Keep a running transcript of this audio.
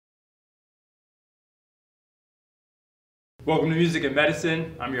Welcome to Music and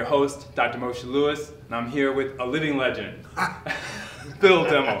Medicine. I'm your host, Dr. Moshe Lewis, and I'm here with a living legend, Phil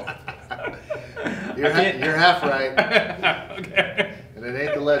Demmel. You're half right. Okay. And it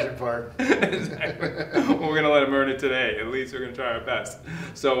ain't the legend part. Exactly. Well, we're going to let him earn it today. At least we're going to try our best.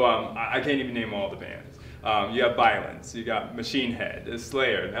 So I can't even name all the bands. You have Violence, you got Machine Head,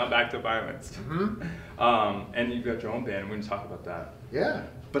 Slayer, now back to Violence. Mm-hmm. And you've got your own band, and we're going to talk about that. Yeah.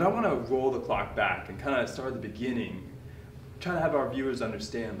 But I want to roll the clock back and kind of start at the beginning. Try to have our viewers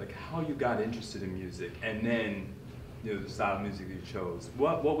understand like how you got interested in music, and then the style of music that you chose.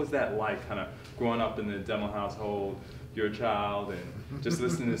 What was that like, kind of growing up in the Demmel household? You're a child and just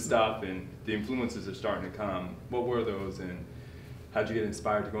listening to stuff, and the influences are starting to come. What were those, and how'd you get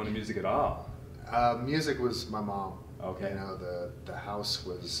inspired to go into music at all? Music was my mom. Okay. You know, the house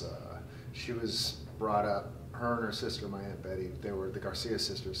was. She was brought up. Her and her sister, my Aunt Betty, they were the Garcia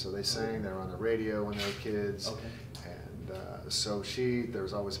sisters, so they sang. They were on the radio when they were kids. Okay. So there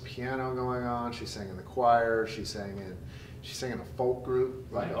was always a piano going on. She sang in the choir. She sang in a folk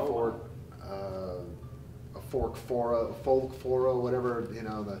group, like a folk foro, whatever, you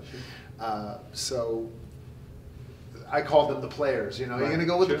know. So I called them the Players. You know, you're gonna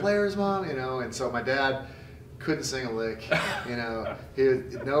go with the Players, Mom? You know, and so my dad couldn't sing a lick. You know, he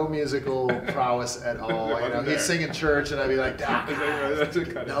had no musical prowess at all. You know, he'd sing in church, and I'd be like,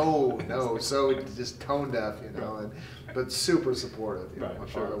 no. So just tone deaf, you know, but super supportive. You know, my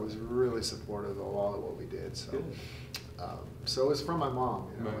father was really supportive of all of what we did. So, so it was from my mom,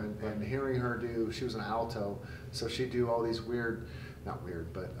 you know, and hearing her she was an alto, so she'd do all these not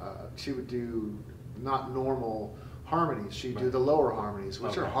weird, but she would do not normal harmonies. She'd do the lower harmonies,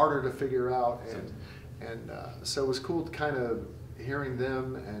 which are harder to figure out, and so it was cool to kind of hearing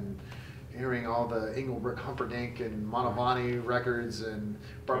them and hearing all the Engelbert Humperdinck and Mantovani records and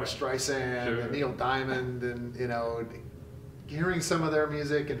Barbra Streisand and Neil Diamond, and you know, hearing some of their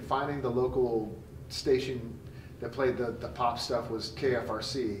music and finding the local station that played the pop stuff was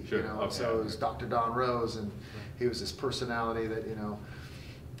KFRC. You know, so it was Dr. Don Rose, and he was this personality that, you know,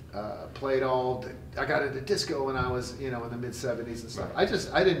 played all. I got into disco when I was, you know, in the mid-70s and stuff. I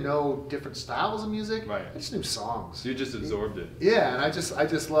didn't know different styles of music. I just knew songs. You just absorbed it. Yeah, and I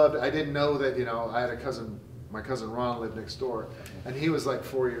just loved. I didn't know that, you know, I had a cousin. My cousin Ron lived next door, and he was like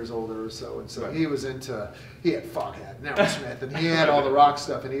 4 years older or so, and so he was into. He had Foghat, and Aerosmith, and he had all the rock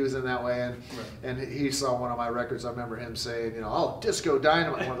stuff, and he was in that way. And he saw one of my records. I remember him saying, you know, "Oh, Disco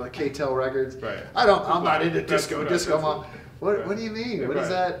Dynamite," one of the K-Tel records. I'm not into disco, Mom. What do you mean? What is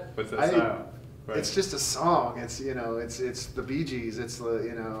that? What's that style? It's just a song. It's, you know, it's the Bee Gees. It's the,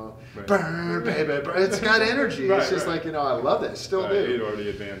 you know, burn, baby, burn. It's got energy. It's just like, you know, I love it. Still do. You'd already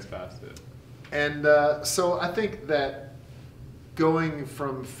advanced past it. And so I think that going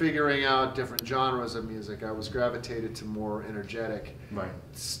from figuring out different genres of music, I was gravitated to more energetic,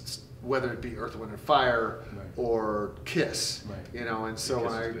 whether it be Earth, Wind, and Fire or Kiss. You know, and so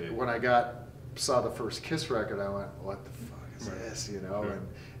when I saw the first Kiss record, I went, what the fuck is this, you know,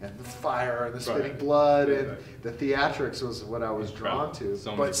 and the fire and the spitting blood and the theatrics was what I was drawn to.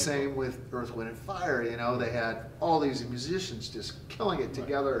 But same with Earth, Wind, and Fire, you know, they had all these musicians just killing it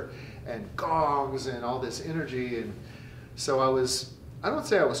together, and gongs and all this energy, and so I don't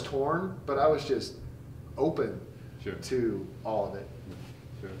say I was torn, but I was just open to all of it.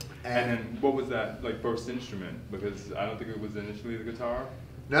 And then what was that, like, first instrument? Because I don't think it was initially the guitar.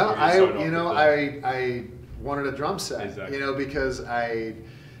 No, I wanted a drum set, you know, because I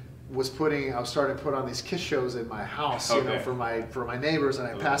was starting to put on these Kiss shows in my house, you know, for my neighbors, and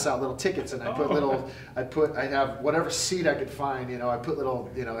I pass out little tickets, and I put I'd have whatever seat I could find, you know, I put little,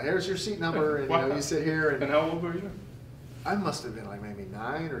 you know, here's your seat number, and you know, you sit here. And how old were you? I must have been like maybe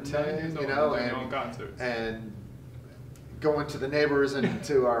 9 or 10, you know, and going to the neighbors and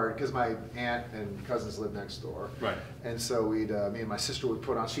to because my aunt and cousins lived next door, and so we'd me and my sister would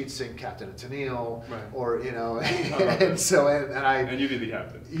put on. She'd sing Captain and Tennille, or you know, and so and you be the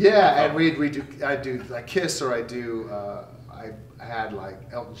captain. Yeah, and I'd do like Kiss, or I had like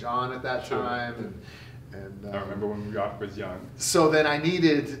Elton John at that time, and I remember when Rock was young. So then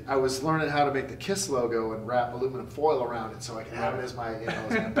I was learning how to make the Kiss logo and wrap aluminum foil around it so I could have it as my, you know,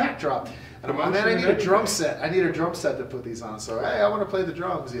 as my backdrop. And then I need a drum set. I need a drum set to put these on. So hey, I want to play the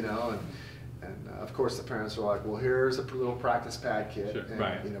drums, you know. And of course the parents were like, well, here's a little practice pad kit,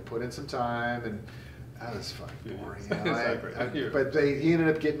 and you know, put in some time, and that was fucking boring. You know? But he ended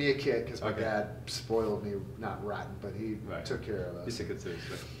up getting me a kit because my dad spoiled me, not rotten, but he took care of us. He took it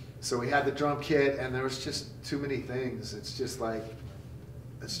seriously. So we had the drum kit, and there was just too many things. It's just like,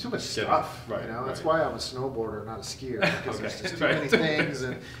 it's too much stuff, you know? That's why I'm a snowboarder, not a skier, because there's just too many things,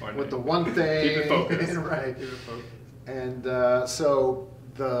 and with the one thing. Keep it focused. Right. And so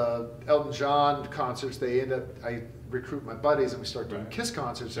the Elton John concerts, I recruit my buddies and we start doing Kiss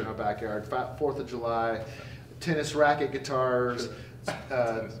concerts in our backyard. 4th of July, tennis racket guitars,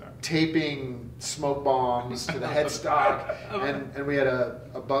 taping smoke bombs to the headstock, and we had a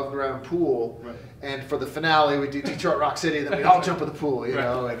above ground pool. And for the finale, we do Detroit Rock City, and then we'd all jump in the pool, you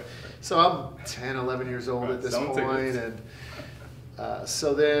know. And so I'm 10, 11 years old at this point, and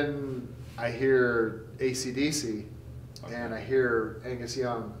so then I hear AC/DC, and I hear Angus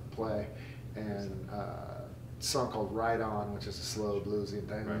Young play, and a song called Ride On, which is a slow bluesy,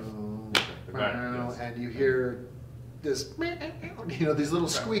 and you hear this, you know, these little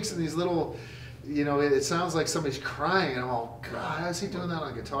squeaks and these little, you know, it sounds like somebody's crying, and I'm all, God, how is he doing that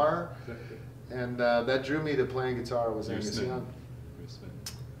on guitar? And that drew me to playing guitar was Angus Young.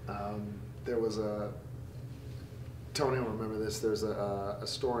 There was Tony will remember this, there's a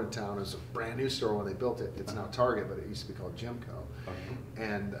store in town, it was a brand new store when they built it. It's now Target, but it used to be called Jimco.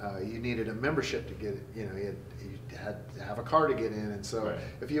 And you needed a membership to get it, you know, you had to have a car to get in, and so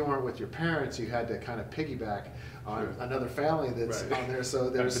if you weren't with your parents, you had to kind of piggyback on another family that's on there, so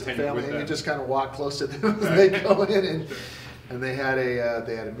there was a family, and you just kind of walk close to them as they go in, and they had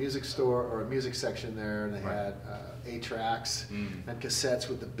a music store, or a music section there, and they had 8 tracks and cassettes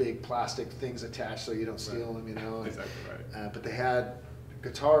with the big plastic things attached so you don't steal them, you know. Exactly right. But they had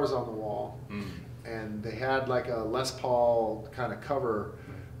guitars on the wall, and they had like a Les Paul kind of cover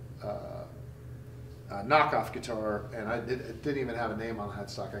knockoff guitar, and it didn't even have a name on the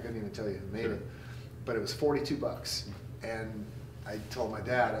headstock. I couldn't even tell you who made it, but it was $42. And I told my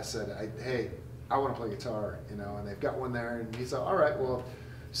dad, I said, hey, I want to play guitar, you know, and they've got one there, and he said, all right, well,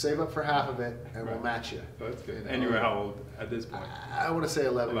 save up for half of it, and we'll match you. Oh, that's good. You know? And you were how old at this point? I want to say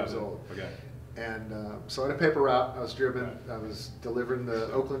 11 years old. Okay. And so I had a paper route. I was driven. I was delivering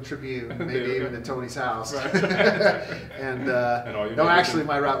the Oakland Tribune, maybe even to Tony's house. And no, actually,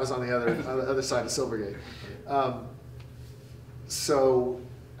 my route was on the other side of Silvergate. So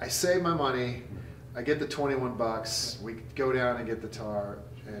I save my money. I get the $21. We go down and get the guitar,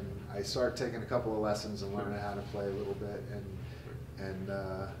 and I start taking a couple of lessons and learning how to play a little bit, and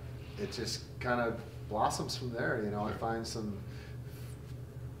it just kind of blossoms from there. You know, I find some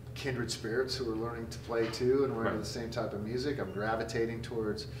kindred spirits who are learning to play too, and we're into the same type of music. I'm gravitating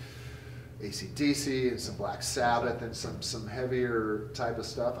towards AC/DC and some Black Sabbath and some heavier type of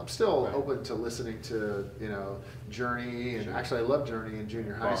stuff. I'm still open to listening to, you know, Journey, and actually I loved Journey in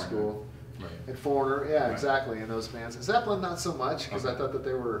junior high school. And Foreigner, exactly, and those bands. Zeppelin, not so much, because I thought that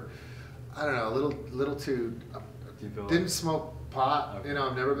they were, I don't know, a little too. Didn't smoke pot. You know,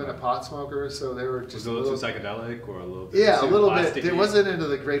 I've never been a pot smoker, so they were just a little too psychedelic, or a little bit. Yeah, a little plasticky. bit. It wasn't into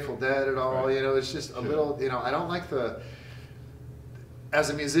the Grateful Dead at all. You know, it's just a little. You know, I don't like the. As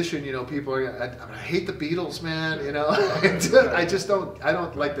a musician, you know, people are. I hate the Beatles, man. You know, I just don't. I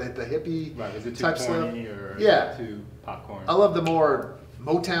don't like the hippie Was it too type corny stuff. or too popcorn? I love the more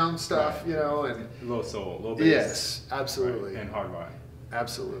Motown stuff, you know, and a little soul, a little bass. Yes, absolutely, and hard rock.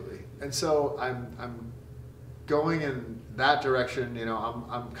 Absolutely. And so I'm going in that direction. You know,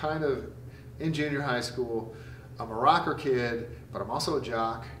 I'm kind of in junior high school. I'm a rocker kid, but I'm also a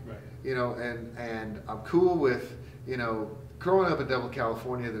jock. You know, and I'm cool with, you know, growing up in Dublin,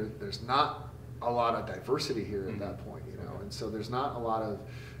 California. There's not a lot of diversity here at that point, you know, and so there's not a lot of,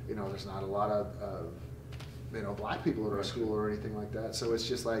 you know, you know, black people at our school or anything like that. So it's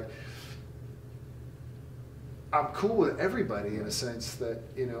just like, I'm cool with everybody in a sense that,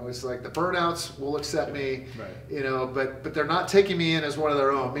 you know, it's like the Burnouts will accept me, you know, but they're not taking me in as one of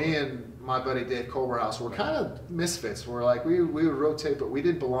their own. Me and my buddy Dave Culverhouse were kind of misfits. We're like, we would rotate, but we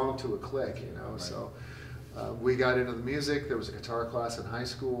didn't belong to a clique, you know. So we got into the music. There was a guitar class in high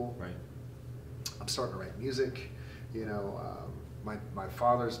school. I'm starting to write music. You know, my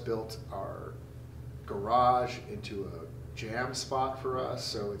father's built our garage into a jam spot for us,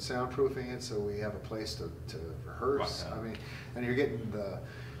 so it's soundproofing it, so we have a place to rehearse. I mean, and you're getting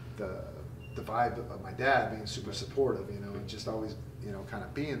the vibe of my dad being super supportive, you know, and just always, you know, kind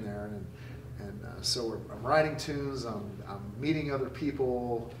of being there, and so I'm writing tunes, I'm meeting other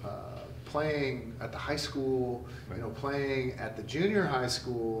people, playing at the high school, you know, playing at the junior high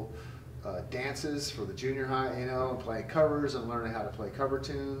school. Dances for the junior high, you know, and playing covers and learning how to play cover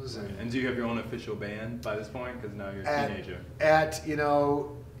tunes. And do you have your own official band by this point? Because now you're a teenager. You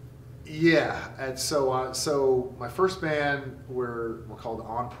know, and so my first band we're called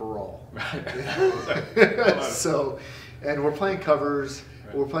On Parole. So, and we're playing covers.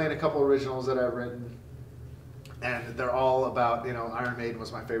 We're playing a couple originals that I've written. and they're all about, you know, Iron Maiden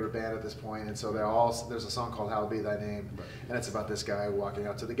was my favorite band at this point, and so there's a song called Hallowed Be Thy Name, and it's about this guy walking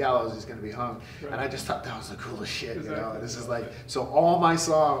out to the gallows, he's going to be hung, and I just thought that was the coolest shit, you know. This is like, so all my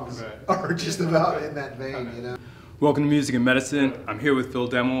songs are just about in that vein, you know. Welcome to Music and Medicine. I'm here with Phil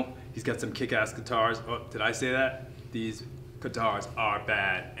Demmel. He's got some kick-ass guitars. Oh, did I say that? These guitars are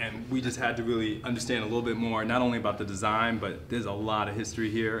bad, and we just had to really understand a little bit more, not only about the design, but there's a lot of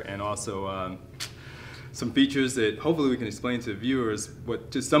history here, and also some features that hopefully we can explain to the viewers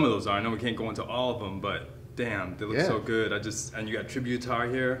what just some of those are. I know we can't go into all of them, but damn, they look so good. And you got tribute guitar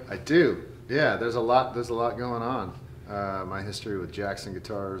here. I do. Yeah, there's a lot going on. My history with Jackson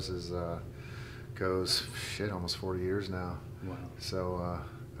guitars is goes almost 40 years now. Wow. So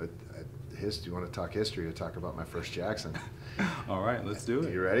you want to talk history, to talk about my first Jackson. All right, let's do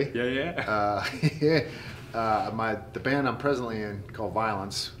it. You ready? Yeah. The band I'm presently in, called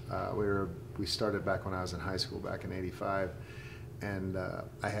Violence, we started back when I was in high school, back in '85, and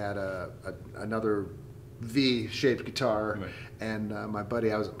I had another V-shaped guitar, and my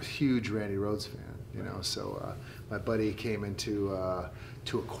buddy, I was a huge Randy Rhoads fan, you know, so my buddy came in to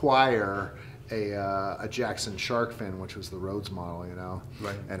acquire a Jackson shark fin, which was the Rhoads model, you know,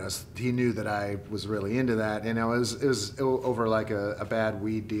 and he knew that I was really into that, and it was over like a bad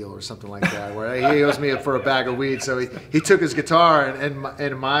weed deal or something like that, where he owes me for a bag of weed, so he took his guitar,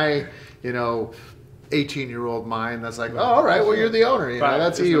 and my, you know, 18-year-old mind, that's like, oh, all right, well, you're the owner, you know,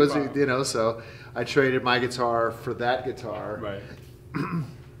 that's he was, you know, so I traded my guitar for that guitar.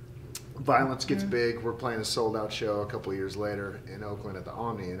 Violence gets big. We're playing a sold-out show a couple of years later in Oakland at the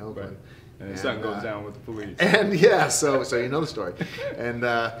Omni in Oakland. And something goes down with the police. And yeah, so you know the story. And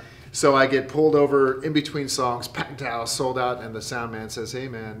so I get pulled over in between songs, packed house, sold out, and the sound man says, hey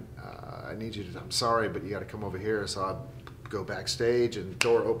man, I need you to, I'm sorry, but you got to come over here. So I go backstage, and the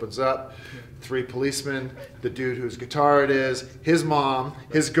door opens up, 3 policemen, the dude whose guitar it is, his mom,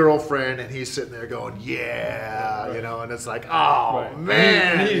 his girlfriend, and he's sitting there going, yeah, you know, and it's like, oh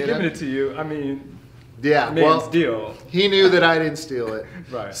man. And he's giving it to you, I mean, yeah, well, deal. He knew that I didn't steal it,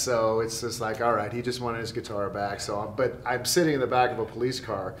 so it's just like, all right, he just wanted his guitar back. So, but I'm sitting in the back of a police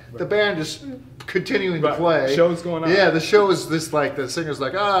car. The band just continuing to play. Show's going on. Yeah, the show is this, like, the singer's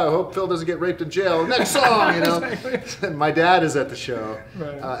like, oh, I hope Phil doesn't get raped in jail. Next song, you know. My dad is at the show,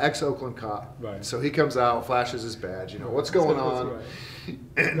 ex-Oakland cop. So he comes out, flashes his badge. You know, what's going on?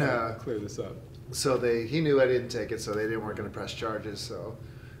 And clear this up. So he knew I didn't take it, so they weren't going to press charges. So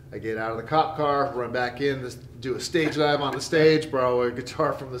I get out of the cop car, run back in, do a stage dive on the stage, borrow a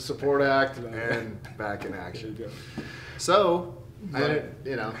guitar from the support act, and back in action. There you go. So,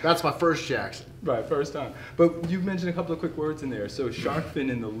 you know, that's my first Jackson. First time. But you mentioned a couple of quick words in there. So shark fin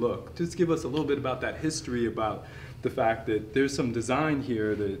in the look. Just give us a little bit about that history, about the fact that there's some design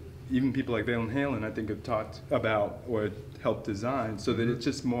here that even people like Van Halen, I think, have talked about or helped design, so that it's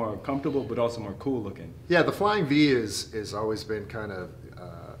just more comfortable but also more cool looking. Yeah, the Flying V is always been kind of,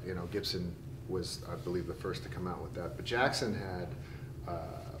 you know, Gibson was, I believe, the first to come out with that. But Jackson had,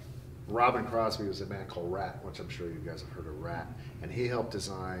 Robin Crosby was a band called Rat, which I'm sure you guys have heard of Rat, and he helped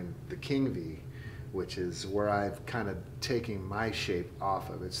design the King V, which is where I've kind of taken my shape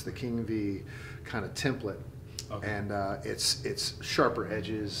off of. It's the King V kind of template. And it's sharper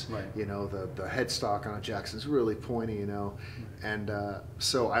edges, you know, the headstock on a Jackson's really pointy, you know, and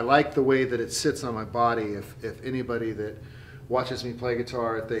so I like the way that it sits on my body. If anybody that watches me play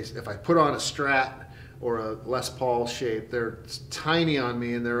guitar, if I put on a Strat or a Les Paul shape, they're tiny on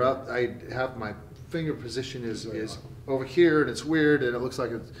me, and they're up. I have my finger position is over here, and it's weird, and it looks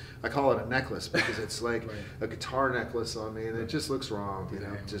like I call it a necklace, because it's like a guitar necklace on me, and it just looks wrong, you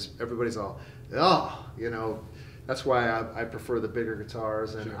know. Just everybody's all, oh, you know. That's why I prefer the bigger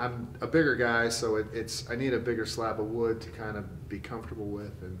guitars, and I'm a bigger guy, so I need a bigger slab of wood to kind of be comfortable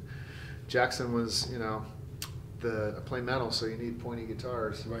with. And Jackson was, you know, I play metal, so you need pointy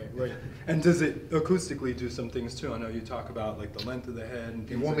guitars. Right. And does it acoustically do some things too? I know you talk about like the length of the head and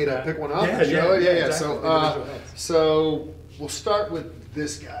things. You want like me to that. pick one up and show it? Yeah. Exactly. So we'll start with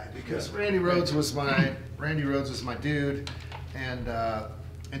this guy, because Randy Rhoads was my dude, and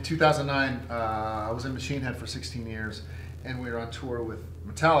in 2009 I was in Machine Head for 16 years, and we were on tour with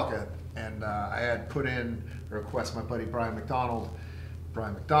Metallica, and I had put in a request. My buddy Brian McDonald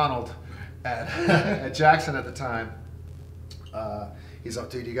at Jackson at the time, he's like,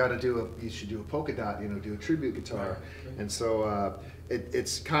 dude, you should do a polka dot, you know, do a tribute guitar. And so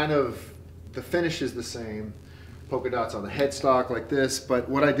it's kind of, the finish is the same, polka dots on the headstock like this, but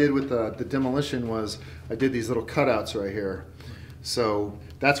what I did with the Demolition was I did these little cutouts right here. So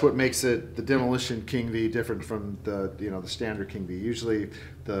that's what makes it the Demolition King V different from the the standard King V. Usually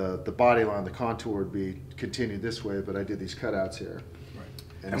the body line, the contour would be continued this way, but I did these cutouts here.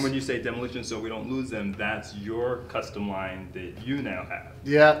 Right. And when you say Demolition, so we don't lose them, that's your custom line that you now have.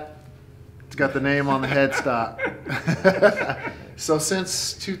 Yeah, it's got the name on the headstock. So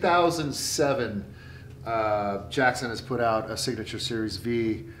since 2007, Jackson has put out a signature series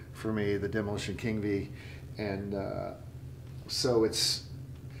V for me, the Demolition King V, and so it's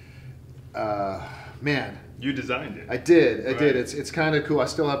man. You designed it. I did. Right. It's kind of cool. I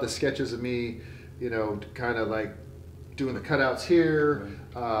still have the sketches of me, kind of like doing the cutouts here.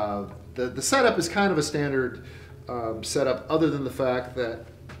 Right. The setup is kind of a standard setup, other than the fact that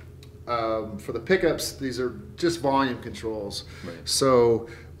for the pickups, these are just volume controls. Right. So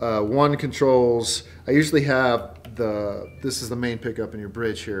one controls. I usually have this is the main pickup in your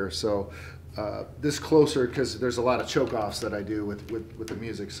bridge here. So this closer, because there's a lot of choke offs that I do with the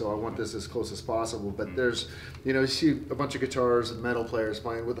music, so I want this as close as possible. But there's, you see a bunch of guitars and metal players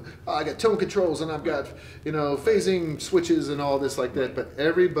playing with, I got tone controls and I've got, phasing switches and all this like that. But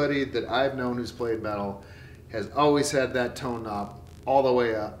everybody that I've known who's played metal has always had that tone knob all the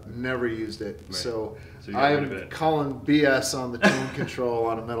way up, never used it. Right. So I'm calling BS on the tone control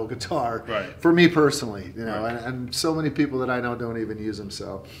on a metal guitar. Right. For me personally, right. and so many people that I know don't even use them.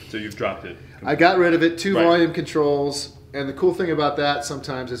 So you've dropped it. I got rid of it. Two volume controls, and the cool thing about that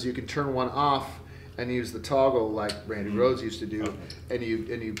sometimes is you can turn one off and use the toggle like Randy Rhoads used to do, and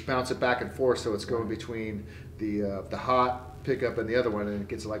you bounce it back and forth, so it's going between the hot pickup and the other one, and it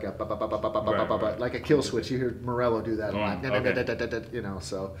gets like a like a kill switch. You hear Morello do that a lot.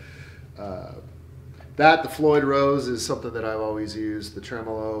 So the Floyd Rose is something that I've always used. The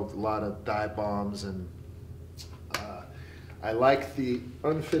tremolo, a lot of dive bombs, and I like the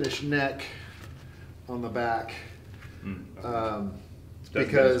unfinished neck on the back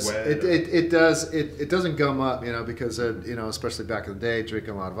because it doesn't gum up, because especially back in the day,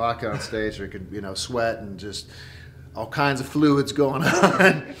 drinking a lot of vodka on stage, drinking sweat and just all kinds of fluids going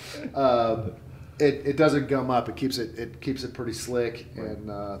on. It doesn't gum up. It keeps it pretty slick.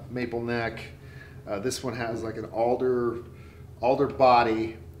 And maple neck. This one has like an alder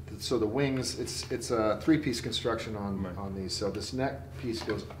body. So the wings, it's a 3-piece construction on these. So this neck piece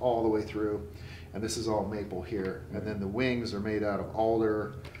goes all the way through, and this is all maple here. And then the wings are made out of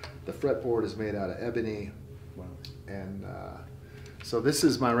alder. The fretboard is made out of ebony. Wow. And so this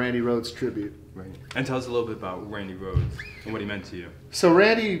is my Randy Rhoads tribute. Right. And tell us a little bit about Randy Rhoads and what he meant to you. So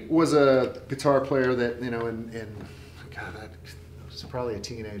Randy was a guitar player that, God, I was probably a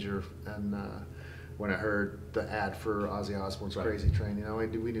teenager, and when I heard the ad for Ozzy Osbourne's Crazy Train,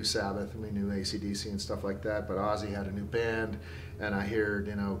 we knew Sabbath and we knew AC/DC and stuff like that, but Ozzy had a new band, and I heard,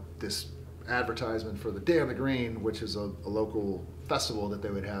 this advertisement for the Day on the Green, which is a local festival that they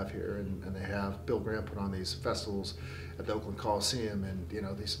would have here, and they have Bill Graham put on these festivals at the Oakland Coliseum, and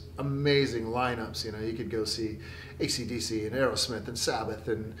these amazing lineups. You could go see AC/DC and Aerosmith and Sabbath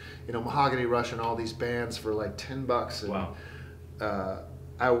and Mahogany Rush and all these bands for like $10. And, wow.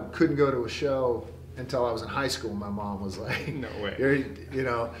 I couldn't go to a show until I was in high school. My mom was like, "No way." I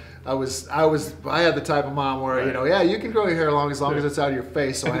had the type of mom where yeah, you can grow your hair as long as it's out of your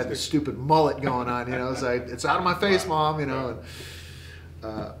face. So I had this stupid mullet going on. So it's out of my face, Mom. And,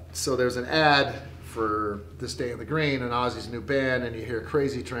 so there's an ad for this Day on the Green and Ozzy's new band, and you hear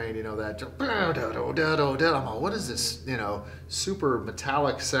Crazy Train, that I'm like, what is this, super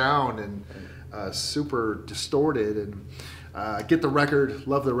metallic sound and super distorted, and get the record,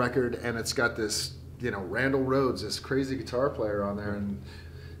 love the record, and it's got this, Randall Rhoads, this crazy guitar player on there, and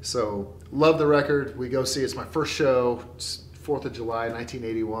so love the record. We go see, it's my first show, it's 4th of July,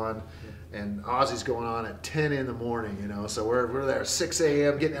 1981. And Ozzy's going on at 10 in the morning, so we're there 6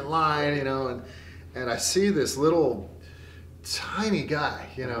 a.m. getting in line, and I see this little tiny guy,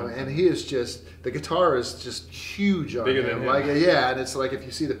 and he is just, the guitar is just huge on bigger him. Than him. Like, yeah, and it's like if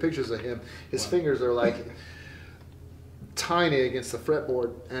you see the pictures of him, his fingers are like tiny against the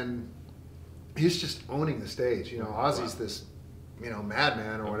fretboard, and he's just owning the stage. Ozzy's this,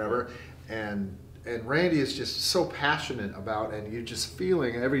 madman or whatever, and Randy is just so passionate about, and you're just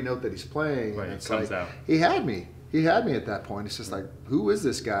feeling every note that he's playing. Right, and it's it comes like, out. He had me at that point. It's just like, who is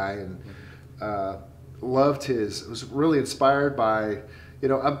this guy? And loved was really inspired by,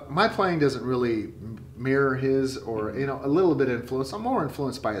 my playing doesn't really mirror his, or a little bit influenced. I'm more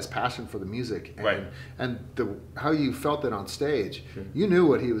influenced by his passion for the music, and how you felt it on stage. Sure. You knew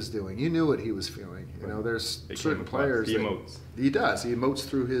what he was doing. You knew what he was feeling. There's certain players he emotes. He does. He emotes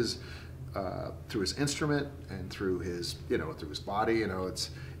through his instrument and through his through his body. It's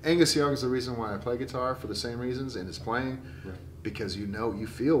Angus Young's the reason why I play guitar, for the same reasons, in his playing. Right. because you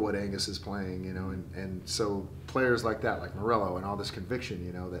feel what Angus is playing, you know, and so players like that, like Morello, and all this conviction,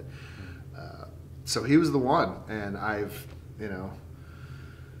 you know, that. So he was the one, and I've, you know,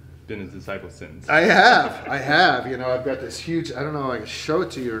 been his disciple since. I have. You know, I've got this huge. I don't know if I can show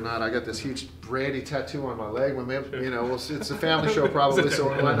it to you or not. I got this huge Brandy tattoo on my leg. When maybe, you know, it's a family show probably,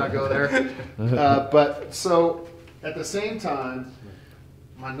 so we might not go there. But so at the same time,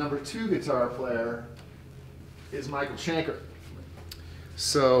 my number 2 guitar player is Michael Schenker.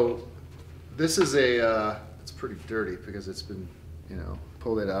 So this is it's pretty dirty because it's been, you know,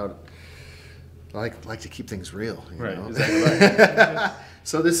 pulled it out. I like to keep things real, you know? Exactly.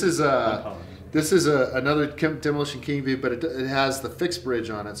 So this is another Demolition King V, but it has the fixed bridge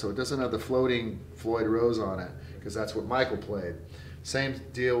on it, so it doesn't have the floating Floyd Rose on it, because that's what Michael played. Same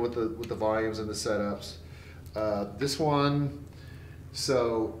deal with the volumes and the setups. This one,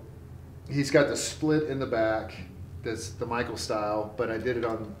 so he's got the split in the back. That's the Michael style, but I did it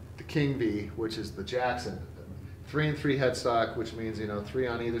on the King V, which is the Jackson. 3-3 headstock, which means, you know, 3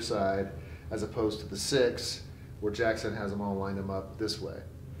 on either side, as opposed to the 6, where Jackson has them all lined them up this way.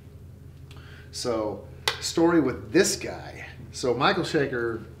 So, story with this guy. So Michael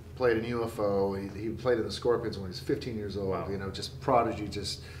Schenker played in UFO. He played in the Scorpions when he was 15 years old. Wow. You know, just prodigy,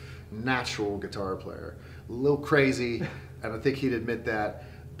 just natural guitar player. A little crazy, and I think he'd admit that.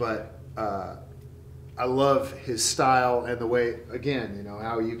 But I love his style and the way, again, you know,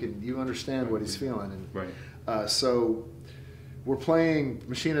 how you understand what he's feeling. And, right. So we're playing,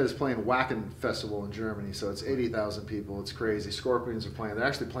 Machine Head is playing Wacken Festival in Germany, so it's 80,000 people. It's crazy. Scorpions are playing. They're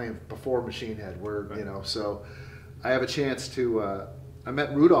actually playing before Machine Head. Right. You know, so I have a chance to. I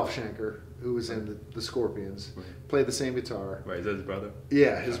met Rudolf Schenker, who was in the Scorpions. Right. Played the same guitar. Right. Is that his brother?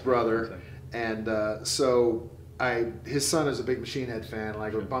 Yeah, his brother. And so his son is a big Machine Head fan.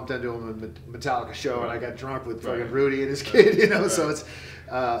 Like, I bumped into him at a Metallica show, and I got drunk with fucking Rudy and his kid. You know, so it's.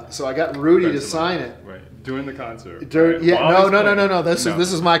 So I got Rudy to sign it. Right. During the concert. Yeah, no. This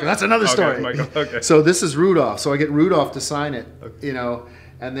is Michael. That's another story. Michael. Okay. So this is Rudolph. So I get Rudolph to sign it, you know,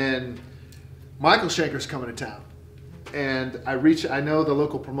 and then Michael Schenker's coming to town, and I know the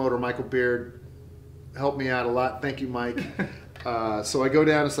local promoter, Michael Beard, helped me out a lot. Thank you, Mike. So I go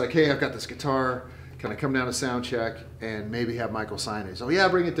down. It's like, hey, I've got this guitar. Can I come down to sound check and maybe have Michael sign it? So yeah,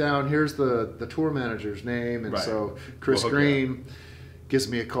 bring it down. Here's the tour manager's name, and so Chris Green gives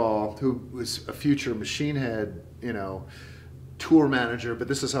me a call, who was a future Machine Head, you know, tour manager, but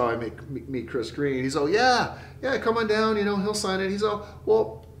this is how I meet Chris Green. He's all, yeah, come on down, you know, he'll sign it. He's all,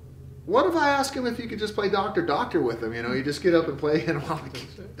 well, what if I ask him if you could just play Dr. Doctor with him? You know, you just get up and play, and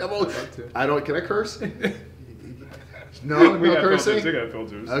I don't, can I curse? No cursing? We got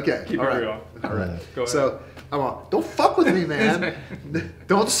filters. Okay, Keep it real. All right. Go ahead. So I'm all, don't fuck with me, man.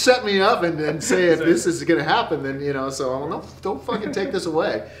 Don't set me up and say if this is going to happen, then, you know, so I'm like, don't fucking take this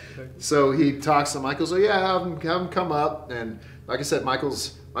away. So he talks to Michael, so yeah, have him come up. And like I said,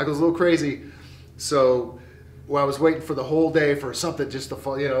 Michael's a little crazy. So I was waiting for the whole day for something just to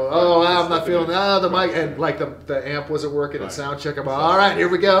fall, you know, I'm not feeling, the mic, and like the amp wasn't working at sound check. I'm all right, here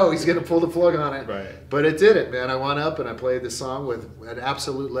we go. He's going to pull the plug on it. Right. But it did it, man. I went up and I played this song with an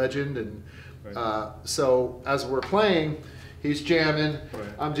absolute legend. And so as we're playing, he's jamming,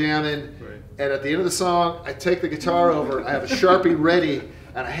 I'm jamming. Right. And at the end of the song, I take the guitar over, I have a Sharpie ready,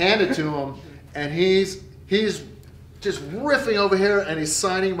 and I hand it to him, and he's just riffing over here, and he's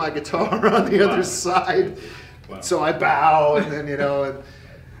signing my guitar on the other side. Wow. So I bow, and then, you know,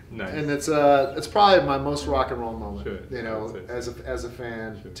 and it's probably my most rock and roll moment, you know, as a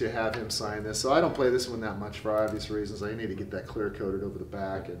fan, to have him sign this. So I don't play this one that much for obvious reasons. I need to get that clear coated over the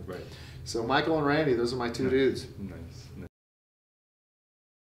back, and so Michael and Randy, those are my 2 dudes. Nice.